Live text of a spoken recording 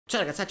Ciao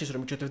ragazzacci,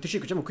 sono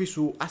G27, siamo qui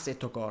su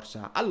Assetto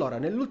Corsa. Allora,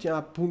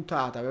 nell'ultima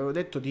puntata avevo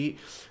detto di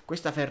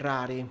questa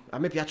Ferrari. A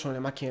me piacciono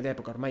le macchine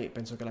d'epoca, ormai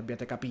penso che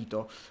l'abbiate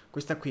capito.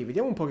 Questa qui,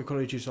 vediamo un po' che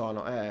colori ci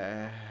sono.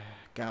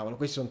 Cavolo,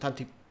 questi sono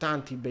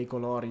tanti bei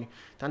colori,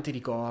 tanti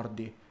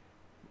ricordi.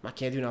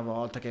 Macchine di una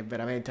volta che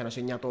veramente hanno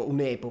segnato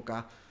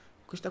un'epoca.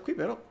 Questa qui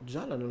però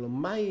gialla non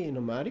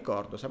me la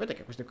ricordo. Sapete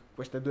che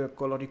queste due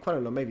colori qua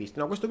non l'ho mai viste.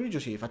 No, questo grigio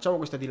sì, facciamo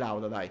questa di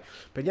lauda, dai.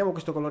 Prendiamo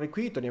questo colore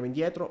qui, torniamo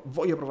indietro.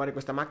 Voglio provare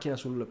questa macchina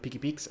sul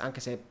Pikes, anche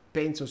se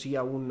penso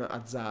sia un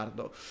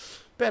azzardo.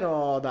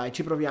 Però dai,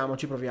 ci proviamo,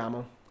 ci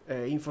proviamo.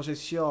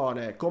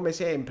 Infosessione, come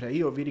sempre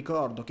io vi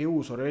ricordo che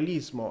uso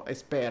realismo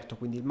esperto,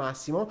 quindi il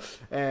massimo.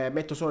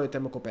 Metto solo le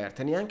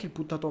termocoperte, neanche il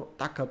puntato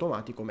tac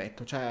automatico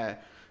metto. Cioè,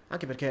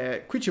 anche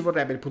perché qui ci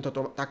vorrebbe il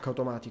puntato tac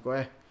automatico,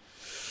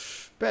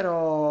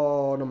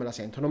 Però non me la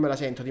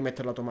sento di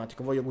metterlo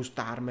automatico, voglio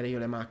gustarmele io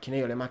le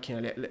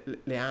macchine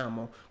le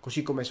amo,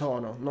 così come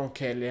sono, non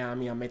che le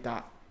ami a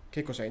metà.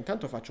 Che cos'è?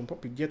 Intanto faccio un po'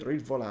 più dietro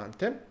il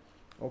volante,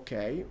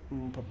 ok,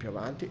 un po' più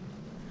avanti,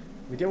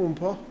 vediamo un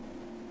po'.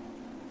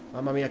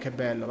 Mamma mia che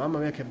bella, mamma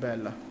mia che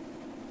bella.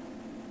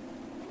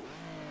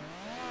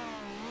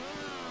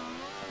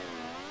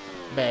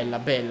 Bella,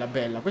 bella,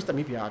 bella, questa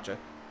mi piace.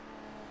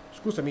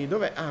 Scusami,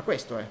 dov'è? Ah,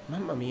 questo è,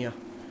 mamma mia.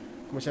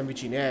 Come siamo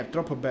vicini, è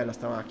troppo bella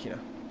sta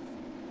macchina.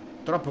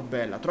 Troppo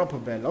bella,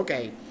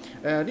 ok.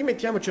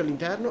 Rimettiamoci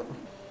all'interno.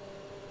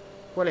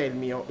 Qual è il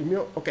mio? Il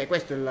mio, ok,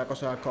 questa è la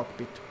cosa del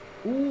cockpit.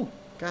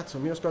 Cazzo,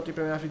 il mio scotto di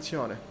premere la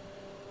frizione.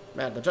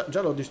 Merda,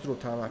 già l'ho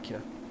distrutta la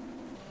macchina.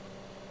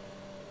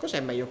 Cos'è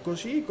meglio?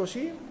 Così,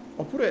 così?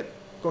 Oppure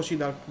così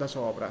da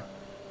sopra?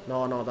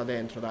 No, da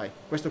dentro, dai.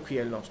 Questo qui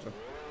è il nostro.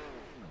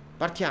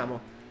 Partiamo.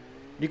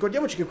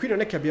 Ricordiamoci che qui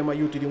non è che abbiamo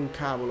aiuti di un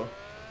cavolo.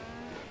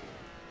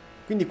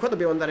 Quindi qua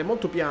dobbiamo andare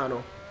molto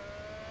piano.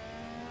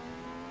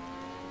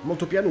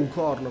 Molto piano un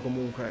corno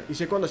comunque. Di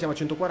seconda siamo a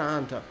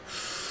 140.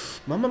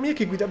 Mamma mia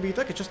che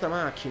guidabilità che c'ha sta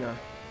macchina.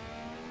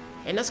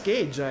 È una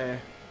scheggia,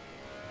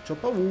 C'ho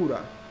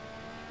paura.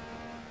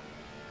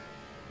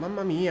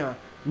 Mamma mia.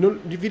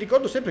 Vi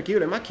ricordo sempre che io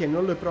le macchine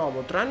non le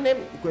provo,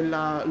 tranne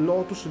quella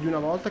Lotus di una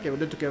volta che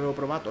avevo detto che avevo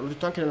provato. L'ho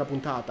detto anche nella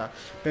puntata,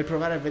 per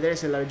provare a vedere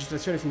se la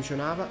registrazione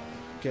funzionava,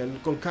 che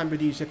col cambio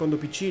di secondo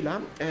PC là.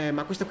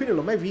 Ma questa qui non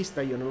l'ho mai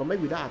vista io, non l'ho mai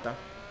guidata.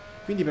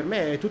 Quindi per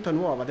me è tutta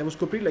nuova, devo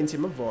scoprirla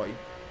insieme a voi.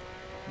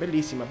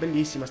 Bellissima,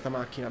 bellissima sta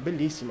macchina,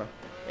 bellissima.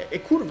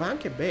 E curva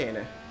anche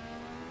bene.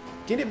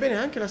 Tiene bene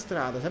anche la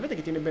strada, sapete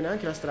che tiene bene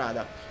anche la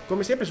strada.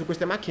 Come sempre su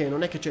queste macchine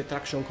non è che c'è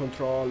traction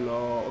control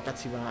o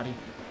cazzi vari.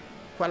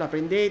 Qua la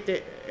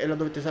prendete e la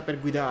dovete saper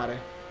guidare.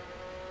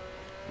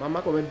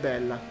 Mamma com'è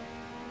bella.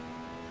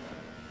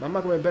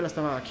 Mamma com'è bella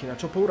sta macchina.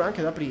 C'ho paura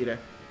anche ad aprire,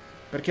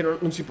 perché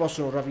non si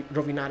possono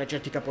rovinare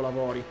certi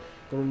capolavori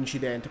con un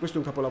incidente. Questo è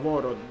un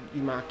capolavoro di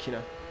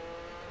macchina.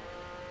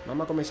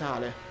 Mamma come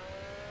sale.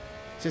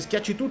 Se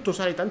schiacci tutto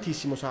sale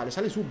tantissimo, sale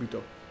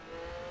subito.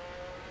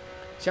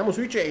 Siamo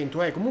sui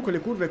 100, comunque le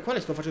curve qua le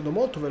sto facendo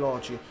molto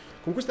veloci.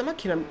 Con questa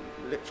macchina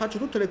faccio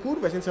tutte le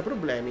curve senza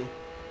problemi.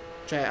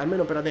 Cioè,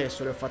 almeno per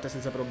adesso le ho fatte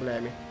senza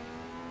problemi.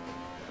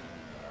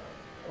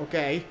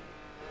 Ok?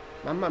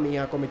 Mamma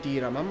mia come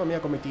tira, mamma mia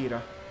come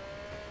tira.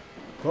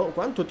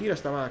 Quanto tira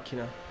sta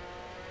macchina?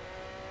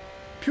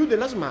 Più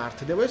della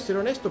Smart, devo essere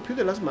onesto, più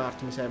della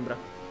Smart mi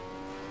sembra.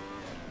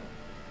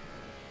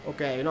 Ok,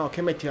 no,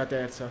 che metti la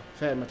terza?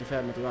 Fermati,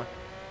 va.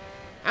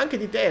 Anche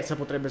di terza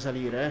potrebbe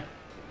salire,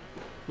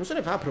 Non se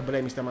ne fa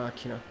problemi sta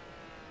macchina.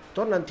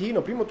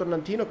 Tornantino, primo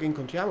tornantino che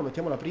incontriamo,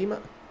 mettiamola prima.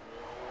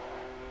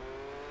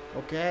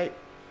 Ok.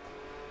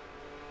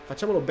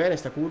 Facciamolo bene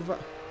sta curva.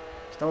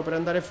 Stavo per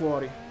andare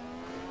fuori.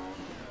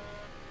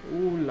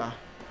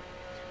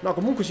 No,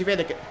 comunque si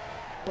vede che...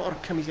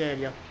 Porca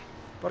miseria.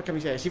 Porca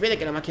miseria. Si vede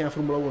che è una macchina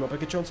Formula 1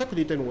 perché c'è un sacco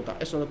di tenuta.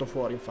 E sono andato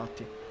fuori,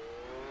 infatti.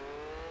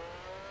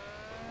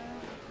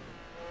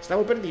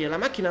 Stavo per dire, la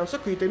macchina ha un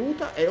sacco di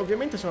tenuta e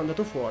ovviamente sono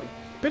andato fuori.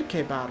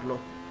 Perché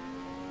parlo?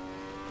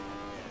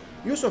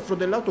 Io soffro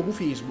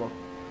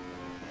dell'autogufismo.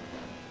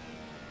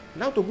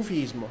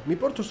 L'autogufismo. Mi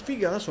porto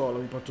sfiga da solo,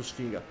 mi porto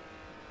sfiga.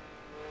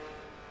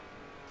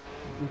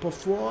 Un po'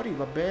 fuori,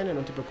 va bene,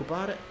 non ti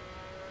preoccupare.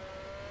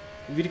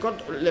 Vi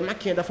ricordo, le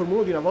macchine da Formula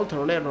 1 di una volta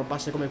non erano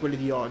basse come quelle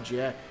di oggi,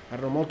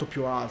 Erano molto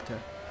più alte.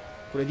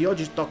 Quelle di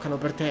oggi toccano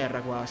per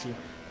terra quasi.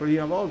 Quelle di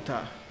una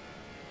volta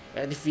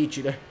è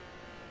difficile.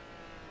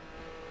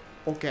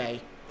 Ok,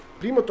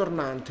 primo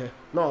tornante.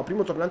 No,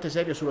 primo tornante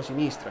serio sulla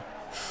sinistra.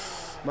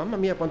 Mamma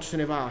mia quanto se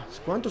ne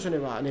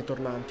va nei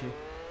tornanti.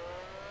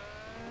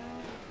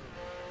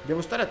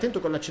 Devo stare attento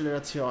con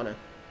l'accelerazione.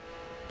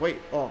 Poi,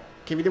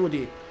 che vi devo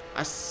dire?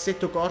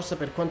 Assetto Corsa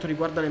per quanto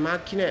riguarda le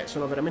macchine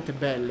sono veramente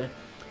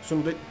belle.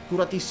 Sono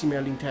curatissime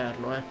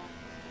all'interno,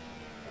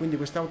 Quindi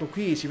quest'auto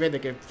qui si vede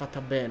che è fatta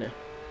bene.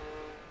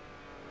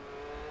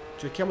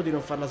 Cerchiamo di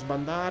non farla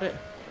sbandare.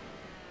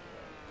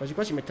 Quasi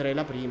quasi metterei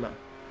la prima.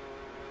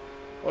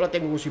 O la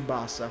tengo così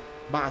bassa?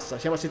 Bassa,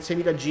 siamo a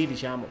 6.000 giri,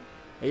 siamo.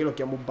 E io lo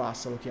chiamo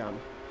bassa, lo chiamo.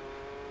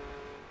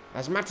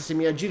 La Smart a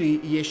 6.000 giri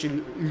gli esce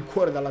il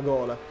cuore dalla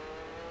gola.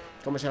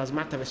 Come se la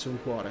Smart avesse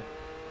un cuore.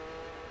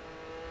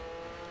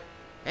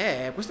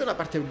 Questa è una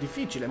parte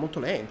difficile, molto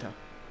lenta.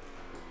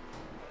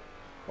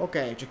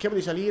 Ok, cerchiamo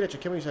di salire,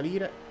 cerchiamo di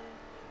salire.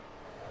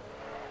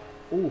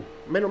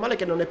 Meno male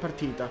che non è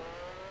partita.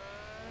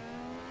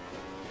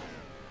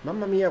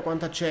 Mamma mia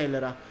quanto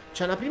accelera.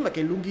 C'è una prima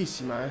che è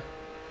lunghissima,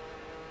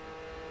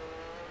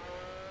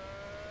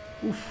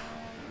 Uff.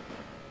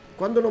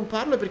 Quando non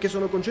parlo è perché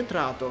sono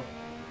concentrato.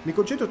 Mi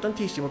concentro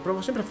tantissimo,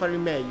 provo sempre a fare il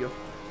meglio.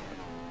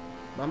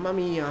 Mamma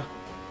mia.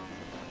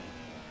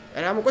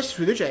 Eravamo quasi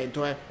sui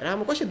 200,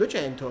 Eravamo quasi a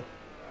 200.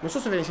 Non so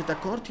se ve ne siete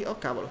accorti. Oh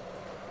cavolo.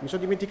 Mi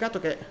sono dimenticato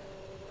che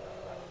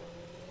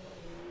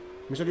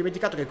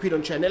qui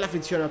non c'è né la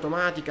frizione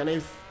automatica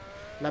né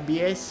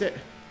l'ABS.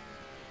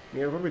 Mi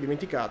ero proprio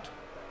dimenticato.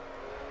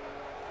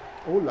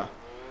 Ulla.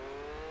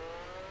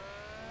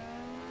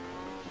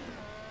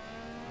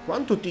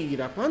 Quanto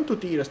tira? Quanto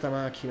tira sta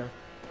macchina?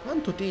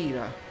 Quanto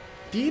tira?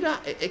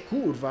 Tira e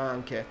curva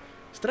anche.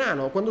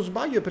 Strano, quando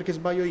sbaglio è perché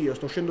sbaglio io.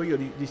 Sto scendo io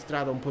di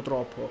strada un po'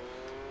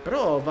 troppo.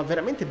 Però va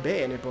veramente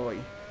bene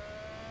poi.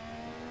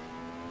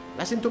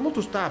 La sento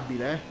molto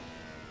stabile,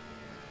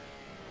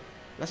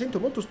 La sento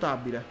molto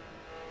stabile.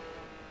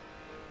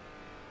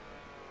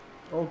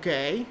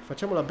 Ok,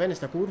 facciamola bene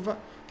sta curva,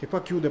 che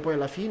qua chiude poi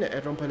alla fine e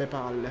rompe le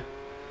palle.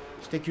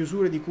 Ste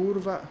chiusure di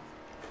curva.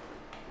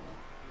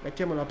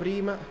 Mettiamola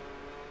prima.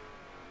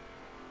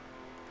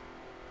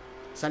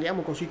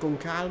 Saliamo così con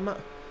calma.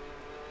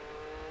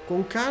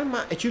 Con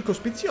calma e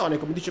circospezione,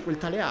 come dice quel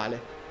tale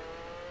Ale.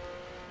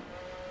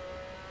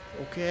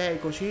 Ok,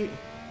 così.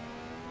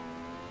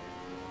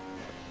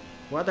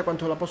 Guarda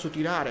quanto la posso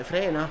tirare,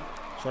 frena.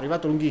 Sono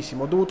arrivato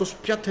lunghissimo, ho dovuto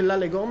spiattellare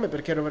le gomme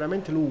perché ero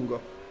veramente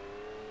lungo.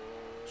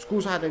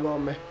 Scusate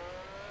gomme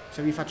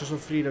se vi faccio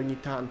soffrire ogni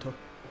tanto.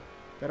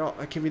 Però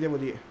che vi devo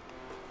dire.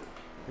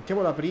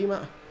 Mettiamola prima.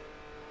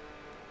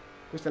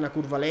 Questa è una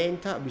curva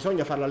lenta.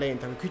 Bisogna farla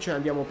lenta, perché qui ce ne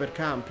andiamo per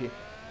campi.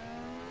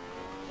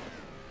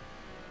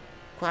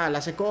 Qua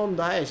la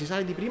seconda si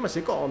sale di prima,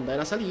 seconda, è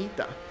una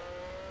salita.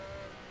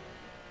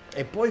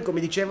 E poi come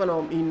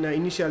dicevano in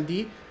Initial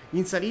D,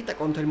 in salita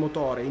conta il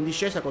motore, in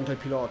discesa conta il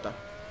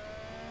pilota.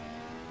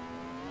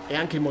 E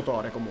anche il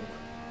motore comunque.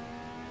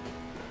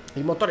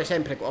 Il motore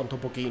sempre conta un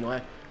pochino,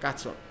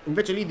 Cazzo.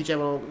 Invece lì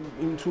dicevano,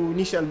 su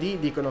Initial D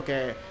dicono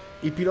che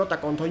il pilota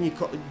conta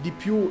di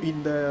più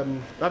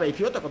vabbè, il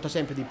pilota conta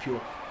sempre di più.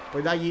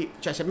 Poi dagli,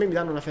 cioè se a me mi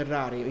danno una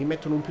Ferrari, mi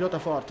mettono un pilota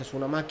forte su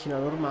una macchina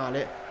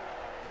normale.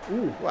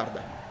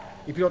 Guarda.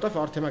 Il pilota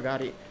forte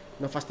magari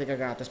non fa ste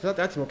cagate. Aspettate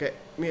un attimo che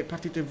mi è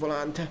partito il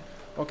volante.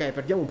 Ok,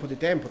 perdiamo un po' di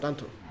tempo,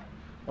 tanto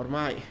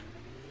ormai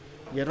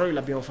gli errori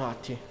l'abbiamo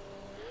fatti.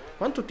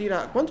 Quanto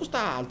tira, quanto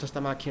sta alta sta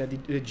macchina di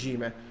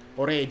regime?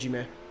 O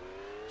regime?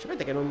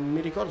 Sapete che non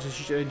mi ricordo se si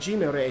dice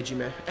regime o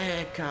regime.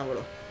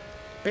 Cavolo.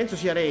 Penso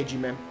sia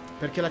regime,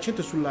 perché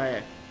l'accento è sulla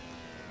E.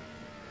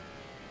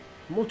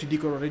 Molti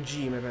dicono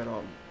regime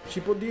però.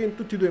 Si può dire in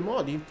tutti e due i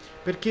modi?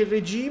 Perché il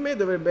regime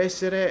dovrebbe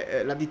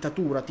essere la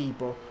dittatura,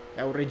 tipo.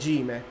 È un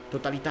regime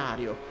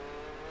totalitario.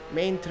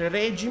 Mentre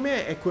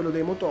regime è quello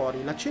dei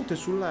motori. L'accento è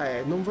sulla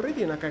E. Non vorrei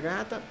dire una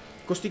cagata.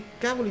 Con sti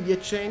cavoli di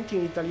accenti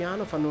in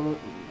italiano fanno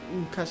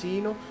un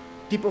casino.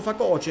 Tipo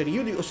facoceri.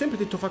 Io ho sempre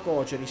detto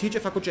facoceri. Si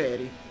dice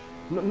facoceri.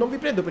 Non vi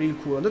prendo per il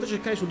culo, andate a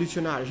cercare sul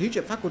dizionario, si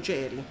dice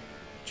facoceri.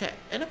 Cioè,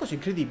 è una cosa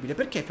incredibile,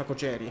 perché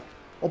facoceri?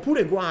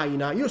 Oppure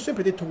guaina, io ho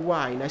sempre detto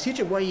guaina, e si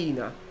dice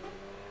guaina.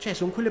 Cioè,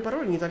 sono quelle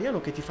parole in italiano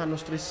che ti fanno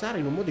stressare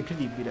in un modo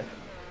incredibile.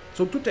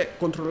 Sono tutte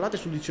controllate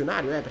sul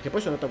dizionario, perché poi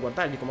sono andato a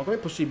guardare e dico, ma com'è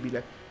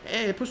possibile?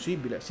 È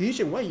possibile, si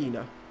dice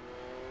guaina.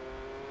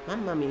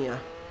 Mamma mia,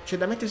 c'è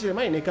da mettersi le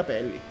mani nei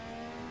capelli.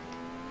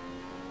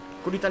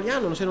 Con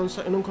l'italiano, se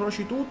non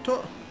conosci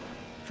tutto,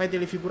 fai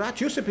delle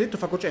figuracce. Io ho sempre detto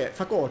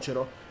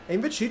facocero. E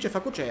invece si dice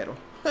facocero.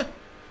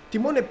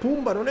 Timone e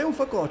Pumba non è un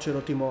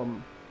facocero,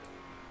 Timon.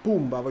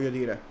 Pumba, voglio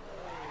dire.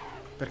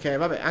 Perché,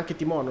 vabbè, anche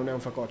Timon non è un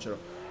facocero.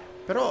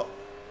 Però,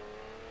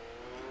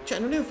 cioè,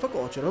 non è un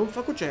facocero, è un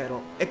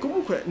facocero. E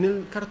comunque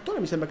nel cartone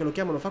mi sembra che lo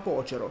chiamano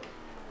facocero.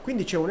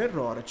 Quindi c'è un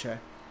errore, c'è.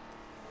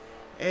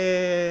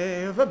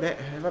 E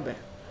vabbè.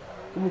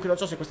 Comunque non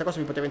so se questa cosa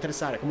vi poteva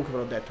interessare. Comunque ve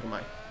l'ho detto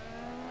ormai.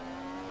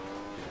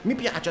 Mi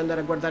piace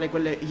andare a guardare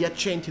gli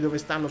accenti dove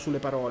stanno sulle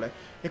parole.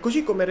 E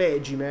così come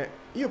regime,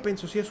 io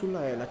penso sia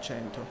sulla E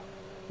l'accento.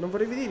 Non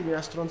vorrei dirvi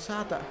una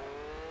stronzata,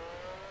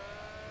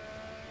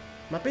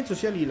 ma penso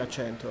sia lì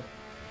l'accento.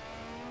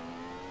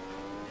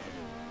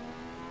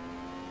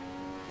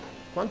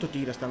 Quanto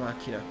tira sta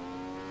macchina?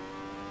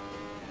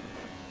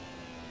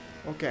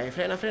 Ok,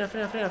 frena.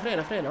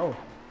 Oh,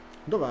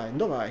 dove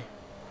vai?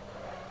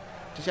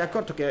 Ti sei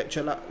accorto che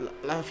c'è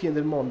la fine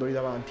del mondo lì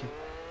davanti?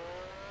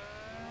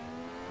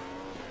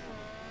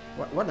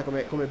 Guarda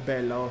com'è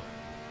bella, oh.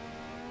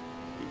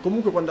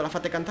 Comunque quando la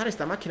fate cantare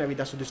sta macchina vi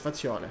dà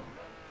soddisfazione.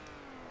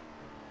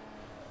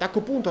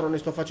 Tacco punta non ne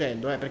sto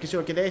facendo, perché se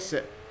lo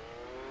chiedesse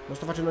non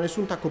sto facendo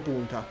nessun tacco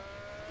punta.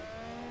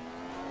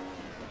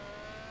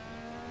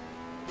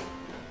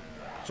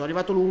 Sono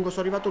arrivato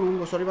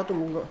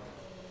lungo.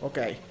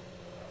 Ok.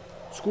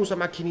 Scusa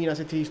macchinina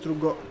se ti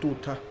distruggo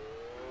tutta.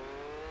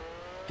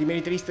 Ti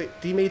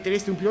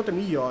meriteresti un pilota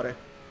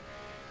migliore.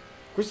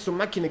 Queste sono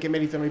macchine che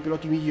meritano i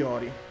piloti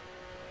migliori.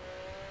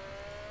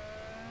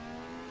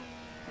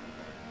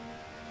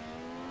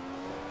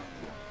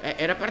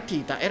 Era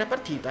partita, era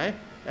partita,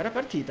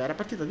 era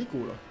partita di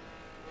culo.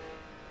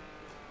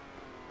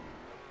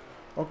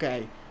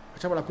 Ok,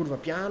 facciamo la curva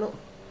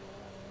piano.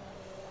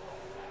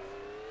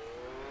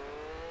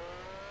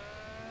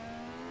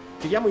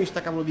 Tiriamogli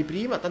sta cavolo di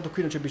prima, tanto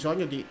qui non c'è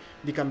bisogno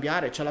di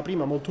cambiare, c'è la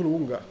prima molto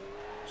lunga.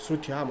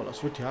 Sfruttiamola,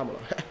 sfruttiamola.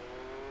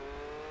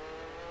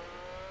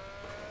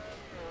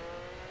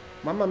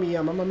 Mamma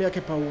mia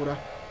che paura.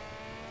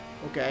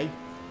 Ok.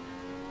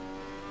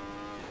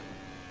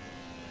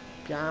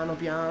 Piano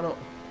piano.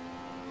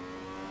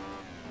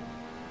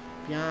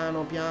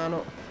 Piano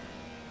piano.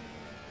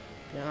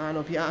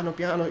 Piano piano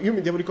piano. Io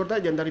mi devo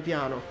ricordare di andare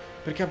piano,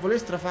 perché a voler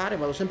strafare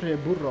vado sempre nei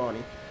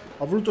burroni.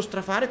 Ho voluto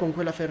strafare con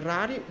quella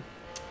Ferrari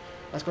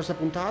la scorsa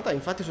puntata,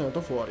 infatti sono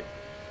andato fuori.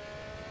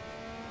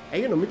 E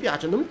io non mi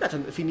piace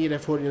finire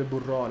fuori nel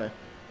burrone,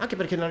 anche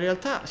perché nella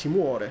realtà si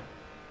muore.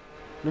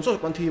 Non so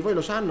quanti di voi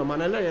lo sanno, ma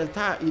nella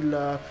realtà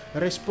il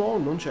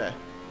respawn non c'è.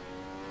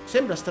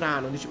 Sembra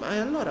strano, dici, ma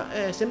allora,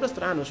 sembra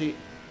strano, sì,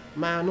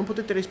 ma non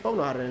potete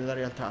respawnare nella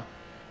realtà.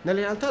 Nella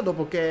realtà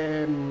dopo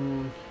che,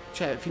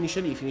 cioè, finisce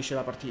lì, finisce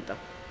la partita.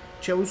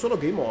 C'è un solo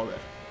game over.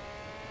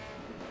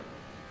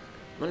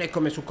 Non è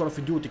come su Call of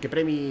Duty che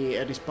premi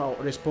e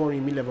respawni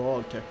 1000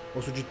 volte,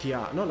 o su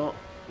GTA, no no.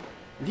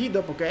 Lì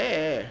dopo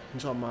che,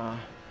 insomma,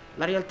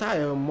 la realtà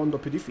è un mondo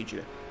più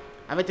difficile.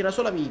 Avete una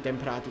sola vita in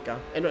pratica,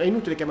 è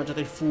inutile che mangiate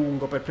il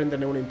fungo per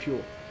prenderne uno in più.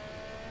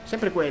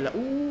 Sempre quella.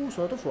 Sono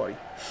andato fuori.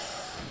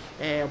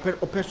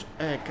 Ho perso...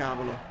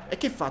 cavolo. E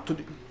che fatto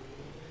di...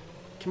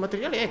 Che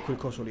materiale è quel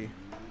coso lì?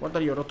 Guarda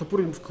lì, ho rotto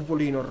pure il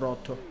cupolino, ho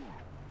rotto.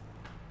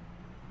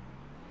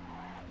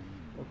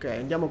 Ok,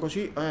 andiamo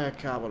così.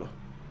 Cavolo.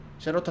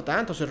 Si è rotta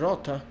tanto? Si è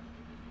rotta?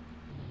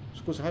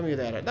 Scusa, fammi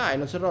vedere. Dai,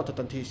 non si è rotta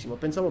tantissimo.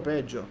 Pensavo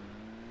peggio.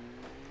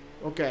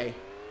 Ok.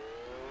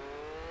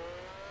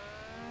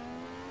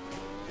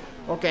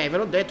 Ok, ve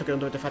l'ho detto che non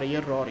dovete fare gli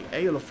errori.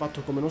 E io l'ho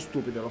fatto come uno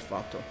stupido, l'ho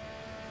fatto.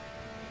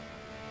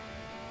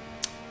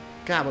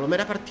 Cavolo,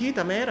 m'era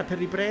partita, ma era per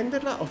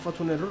riprenderla. Ho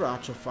fatto un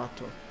erroraccio, ho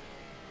fatto.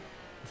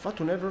 Ho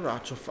fatto un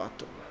erroraccio, ho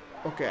fatto.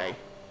 Ok.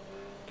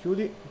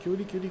 Chiudi,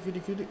 chiudi, chiudi,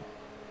 chiudi, chiudi.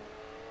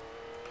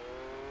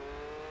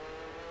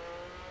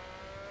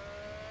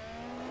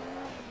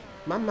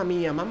 Mamma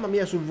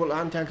mia sul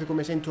volante anche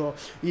come sento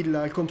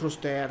il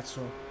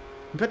controsterzo.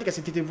 In pratica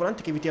sentite il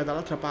volante che vi tira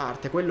dall'altra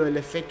parte. Quello è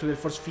l'effetto del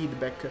force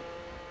feedback.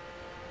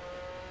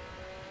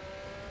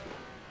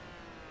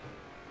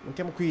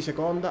 Mettiamo qui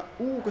seconda.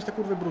 Questa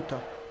curva è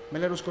brutta. Me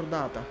l'ero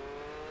scordata.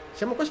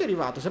 Siamo quasi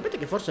arrivati. Sapete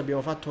che forse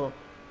abbiamo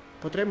fatto...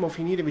 Potremmo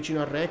finire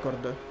vicino al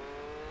record.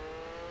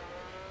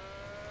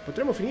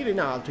 Potremmo finire in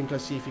alto in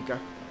classifica.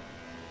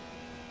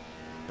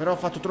 Però ho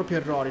fatto troppi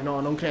errori. No,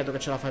 non credo che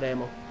ce la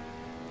faremo.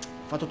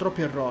 Ho fatto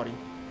troppi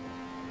errori.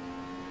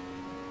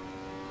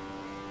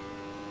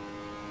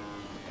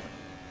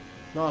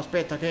 No,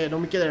 aspetta, che non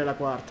mi chiedere la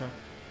quarta.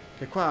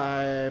 Che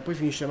qua poi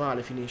finisce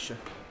male, finisce.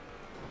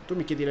 Tu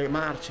mi chiedi le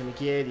marce, mi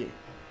chiedi.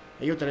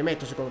 E io te le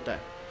metto secondo te.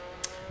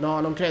 No,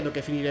 non credo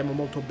che finiremo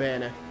molto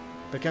bene.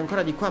 Perché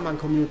ancora di qua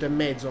manca 1 minuto e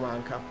mezzo,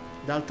 manca.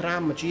 Dal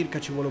tram circa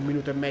ci vuole 1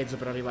 minuto e mezzo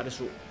per arrivare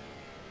su.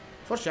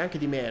 Forse anche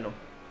di meno.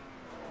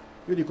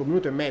 Io dico 1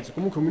 minuto e mezzo.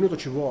 Comunque 1 minuto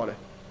ci vuole.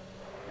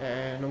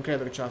 Non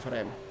credo che ce la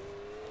faremo.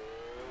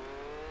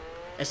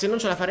 E se non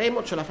ce la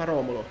faremo, ce la fa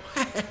Romolo.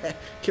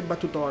 Che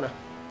battutona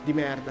di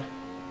merda.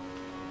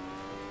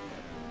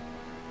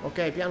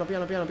 Ok, piano,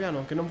 piano, piano,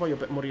 piano. Che non voglio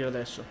morire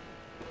adesso.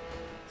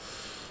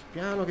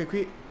 Piano, che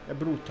qui è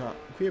brutta.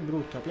 Qui è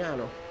brutta,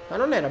 piano. Ma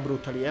non era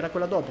brutta lì, era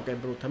quella dopo che è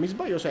brutta. Mi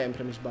sbaglio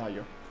sempre, mi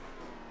sbaglio.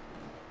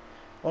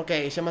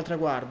 Ok, siamo al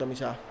traguardo, mi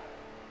sa.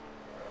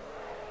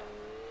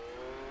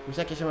 Mi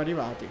sa che siamo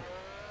arrivati.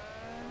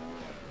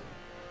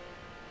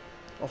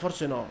 O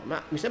forse no.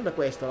 Ma mi sembra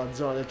questa la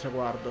zona del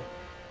traguardo.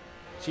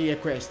 Sì, è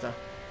questa.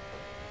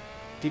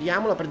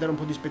 Tiriamola per dare un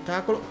po' di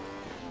spettacolo.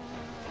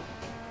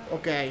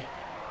 Ok.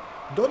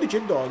 12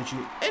 e 12.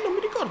 E non mi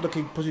ricordo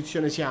che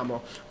posizione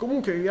siamo.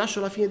 Comunque vi lascio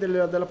alla fine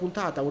della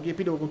puntata un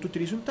riepilogo con tutti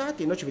i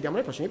risultati. E noi ci vediamo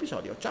nel prossimo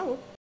episodio.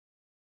 Ciao!